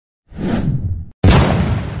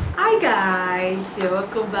guys, yeah,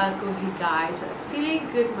 welcome back over here guys. I'm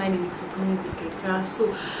feeling good. My name is Zakir.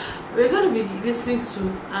 So we're going to be listening to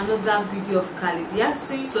another video of Khalid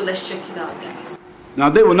Yasin, so let's check it out guys. Now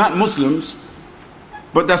they were not Muslims,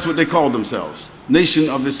 but that's what they called themselves, Nation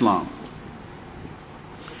of Islam.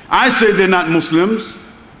 I say they're not Muslims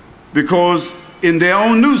because in their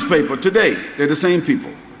own newspaper today, they're the same people.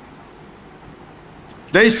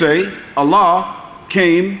 They say Allah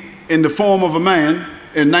came in the form of a man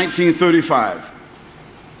in 1935.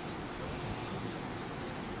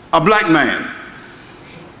 A black man.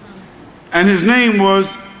 And his name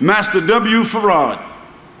was Master W. Farad.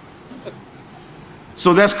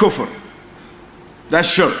 So that's kufr.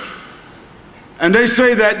 That's shirk. And they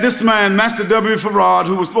say that this man, Master W. Farad,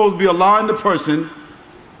 who was supposed to be Allah in the person,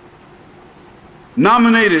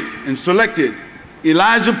 nominated and selected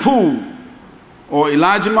Elijah Poole or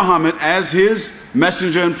Elijah Muhammad as his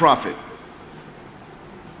messenger and prophet.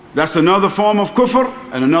 That's another form of kufr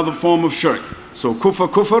and another form of shirk. So kufr,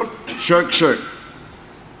 kufr, shirk, shirk.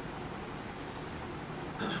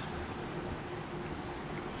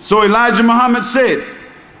 So Elijah Muhammad said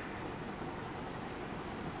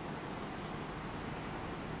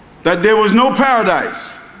that there was no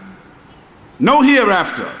paradise, no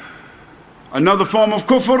hereafter. Another form of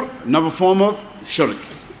kufr, another form of shirk.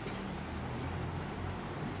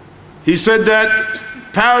 He said that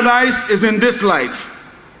paradise is in this life,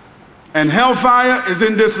 and hellfire is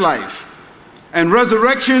in this life, and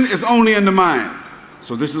resurrection is only in the mind.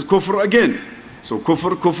 So this is kufr again. So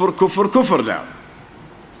kufr, kufr, kufr, kufr now.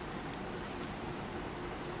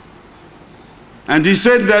 And he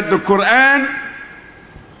said that the Quran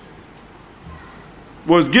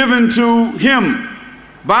was given to him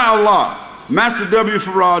by Allah, Master W.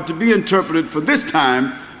 Farad, to be interpreted for this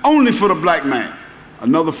time only for the black man.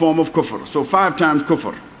 Another form of kufr. So 5 times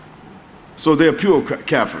kufr. So they're pure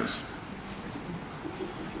kafirs.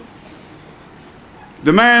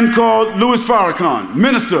 The man called Louis Farrakhan,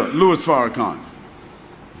 Minister Louis Farrakhan.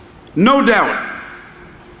 No doubt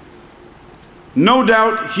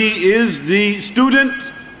he is the student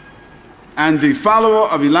and the follower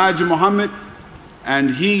of Elijah Muhammad, and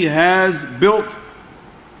he has built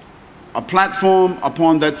a platform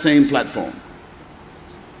upon that same platform.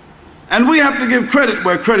 And we have to give credit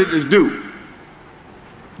where credit is due.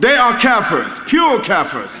 They are kafirs, pure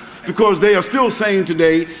kafirs, because they are still saying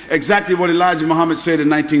today exactly what Elijah Muhammad said in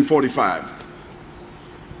 1945.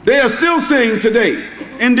 They are still saying today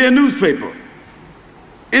in their newspaper,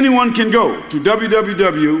 anyone can go to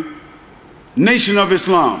www. Nation of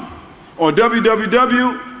Islam or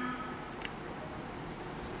www.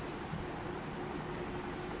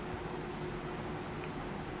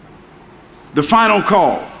 The Final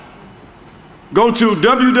Call. Go to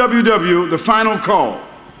www. The Final Call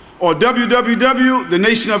or www. The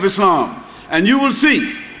Nation of Islam, and you will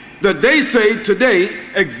see that they say today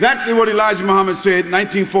exactly what Elijah Muhammad said in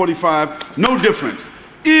 1945, no difference.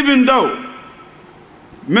 Even though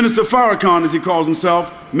Minister Farrakhan, as he calls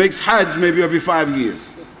himself, makes Hajj maybe every 5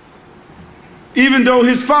 years. Even though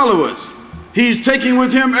his followers, he's taking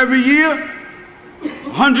with him every year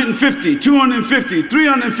 150, 250,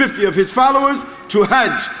 350 of his followers to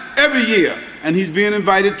Hajj every year. And he's being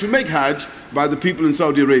invited to make Hajj by the people in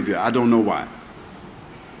Saudi Arabia. I don't know why.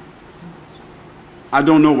 I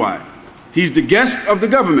don't know why. He's the guest of the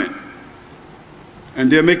government.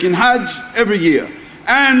 And they're making Hajj every year.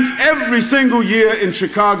 And every single year in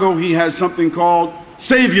Chicago, he has something called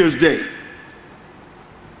Savior's Day.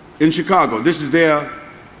 In Chicago, this is their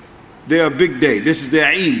big day. This is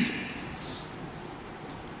their Eid.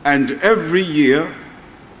 And every year,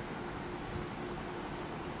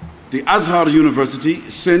 the Azhar University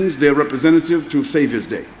sends their representative to Savior's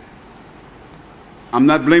Day. I'm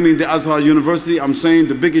not blaming the Azhar University. I'm saying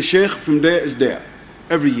the biggest sheikh from there is there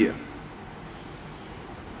every year.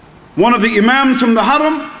 One of the imams from the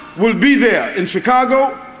Haram will be there in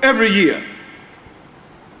Chicago every year.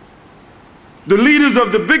 The leaders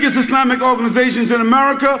of the biggest Islamic organizations in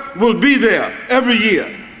America will be there every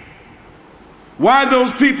year. Why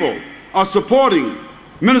those people are supporting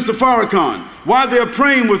Minister Farrakhan, why they are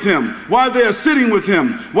praying with him, why they are sitting with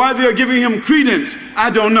him, why they are giving him credence,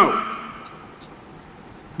 I don't know.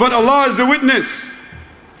 But Allah is the witness.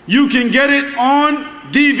 You can get it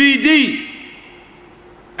on DVD.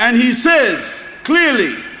 And he says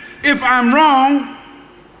clearly, if I'm wrong,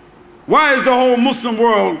 why is the whole Muslim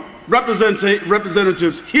world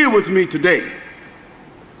representatives here with me today?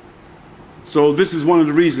 So this is one of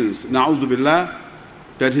the reasons, na'udhu billah,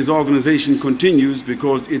 that his organization continues,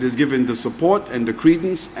 because it is given the support and the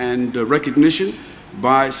credence and the recognition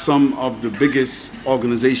by some of the biggest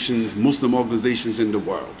organizations, Muslim organizations in the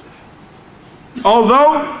world.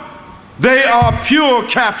 although they are pure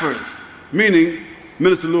kafirs, meaning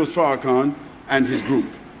Minister Louis Farrakhan and his group.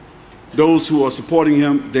 Those who are supporting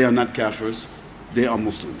him, they are not kafirs, they are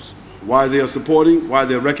Muslims. Why they are supporting, why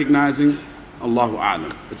they're recognizing, Allahu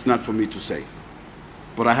A'lam. It's not for me to say.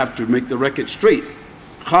 But I have to make the record straight.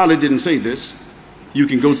 Khalid didn't say this. You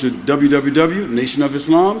can go to www, Nation of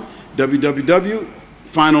Islam, www,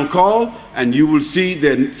 Final Call, and you will see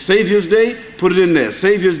their Savior's Day. Put it in there,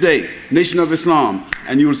 Savior's Day, Nation of Islam.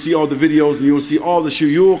 And you will see all the videos, and you will see all the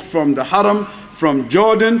shuyukh from the Haram, from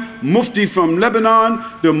Jordan, Mufti from Lebanon,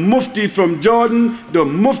 the Mufti from Jordan, the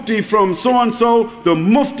Mufti from so-and-so, the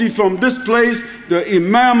Mufti from this place, the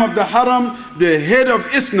Imam of the Haram, the head of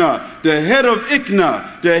ISNA, the head of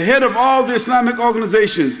ICNA, the head of all the Islamic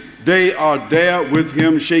organizations. They are there with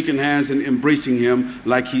him, shaking hands and embracing him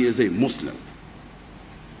like he is a Muslim.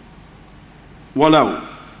 Walau.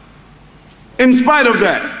 In spite of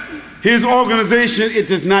that, his organization, it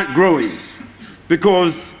is not growing,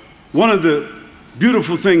 because one of the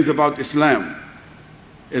beautiful things about Islam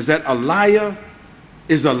is that a liar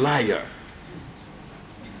is a liar,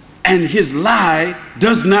 and his lie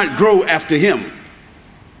does not grow after him.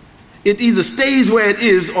 It either stays where it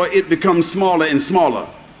is or it becomes smaller and smaller.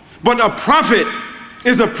 But a prophet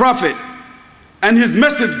is a prophet, and his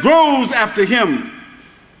message grows after him,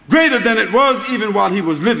 greater than it was even while he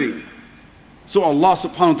was living. So Allah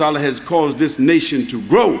subhanahu wa ta'ala has caused this nation to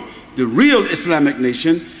grow, the real Islamic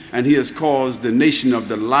nation, and he has caused the nation of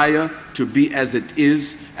the liar to be as it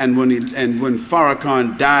is. And when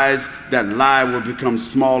Farrakhan dies, that lie will become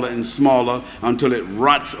smaller and smaller until it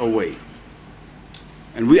rots away.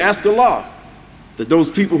 And we ask Allah that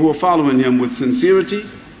those people who are following him with sincerity,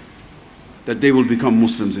 that they will become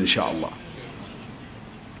Muslims, inshallah.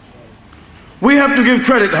 We have to give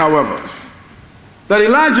credit, however, that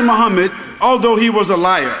Elijah Muhammad, although he was a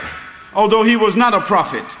liar, although he was not a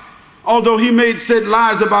prophet, although he said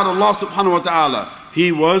lies about Allah subhanahu wa ta'ala,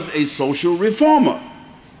 he was a social reformer.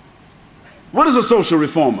 What is a social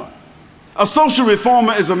reformer? A social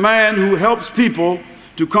reformer is a man who helps people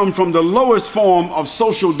to come from the lowest form of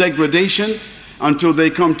social degradation until they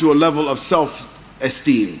come to a level of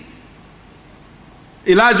self-esteem.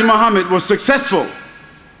 Elijah Muhammad was successful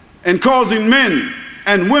in causing men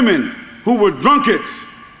and women who were drunkards,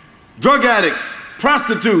 drug addicts,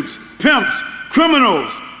 prostitutes, pimps,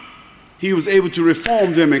 criminals. He was able to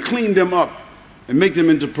reform them and clean them up and make them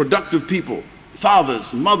into productive people,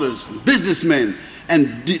 fathers, mothers, businessmen,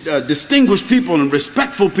 and distinguished people and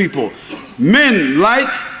respectful people. Men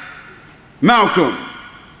like Malcolm.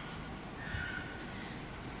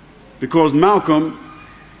 Because Malcolm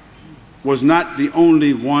was not the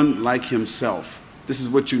only one like himself. This is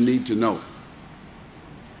what you need to know.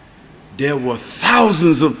 There were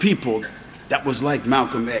thousands of people that was like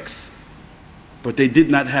Malcolm X, but they did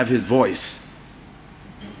not have his voice.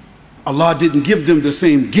 Allah didn't give them the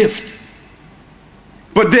same gift.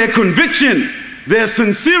 But their conviction, their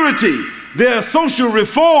sincerity, their social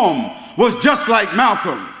reform was just like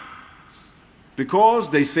Malcolm. Because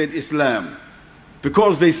they said Islam,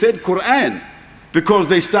 because they said Quran, because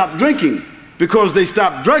they stopped drinking, because they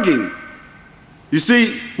stopped drugging. You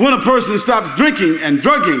see, when a person stops drinking and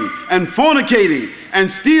drugging and fornicating and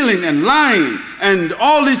stealing and lying and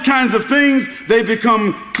all these kinds of things, they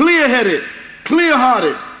become clear-headed,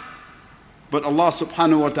 clear-hearted. But Allah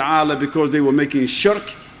subhanahu wa ta'ala, because they were making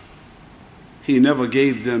shirk, He never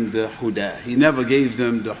gave them the huda. He never gave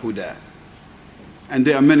them the huda. And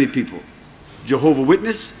there are many people. Jehovah's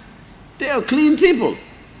Witness, they are clean people.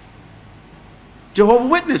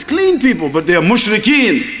 Jehovah's Witness, clean people, but they are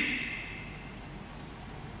mushrikeen.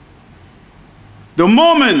 The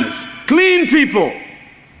Mormons, clean people,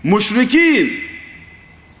 mushrikeen.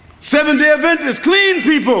 Seventh-day Adventists, clean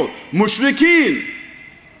people, mushrikeen.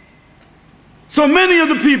 So many of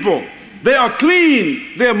the people, they are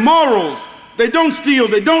clean, their morals, they don't steal,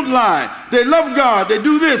 they don't lie, they love God, they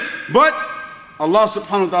do this. But Allah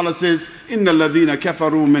subhanahu wa ta'ala says, إِنَّ الَّذِينَ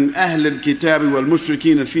كَفَرُوا مِنْ أَهْلِ الْكِتَابِ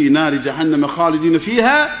وَالْمُشْرِكِينَ فِي نَارِ جَهَنَّمَ خَالِدِينَ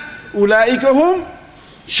فِيهَا أُولَٰئِكَ هُمْ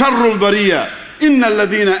شَرُّ الْبَرِيَّةِ إِنَّ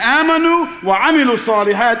الَّذِينَ آمَنُوا وَعَمِلُوا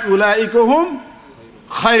الصَّالِحَاتِ أُولَٰئِكَ هُمْ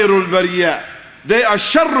خَيْرُ الْبَرِيَّةِ. They are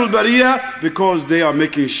sharrul bariyah because they are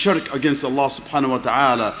making shirk against Allah subhanahu wa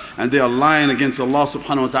ta'ala, and they are lying against Allah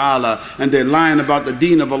subhanahu wa ta'ala, and they're lying about the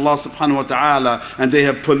deen of Allah subhanahu wa ta'ala, and they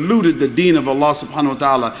have polluted the deen of Allah subhanahu wa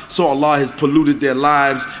ta'ala. So Allah has polluted their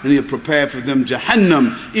lives, and He has prepared for them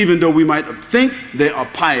Jahannam, even though we might think they are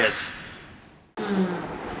pious.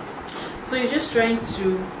 So you're just trying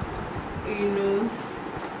to,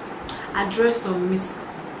 address some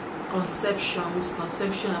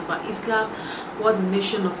misconception about Islam, what the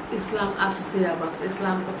Nation of Islam had to say about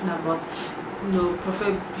Islam, talking about, you know,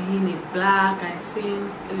 Prophet being a black and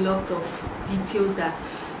saying a lot of details that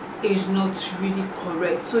is not really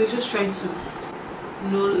correct. So he's just trying to,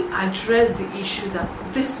 you know, address the issue that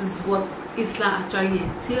this is what Islam actually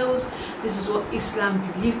entails, this is what Islam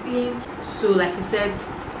believe in. So like he said,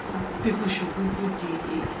 people should Google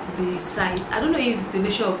the site. I don't know if the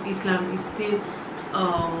Nation of Islam is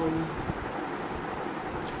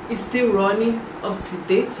still running up to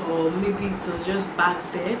date, or maybe it was just back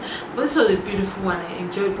then. But this was a beautiful one. I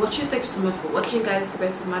enjoyed watching. Thank you so much for watching, guys.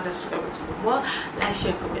 Subscribe for more, like,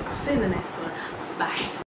 share, comment. I'll see you in the next one.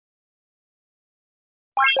 Bye.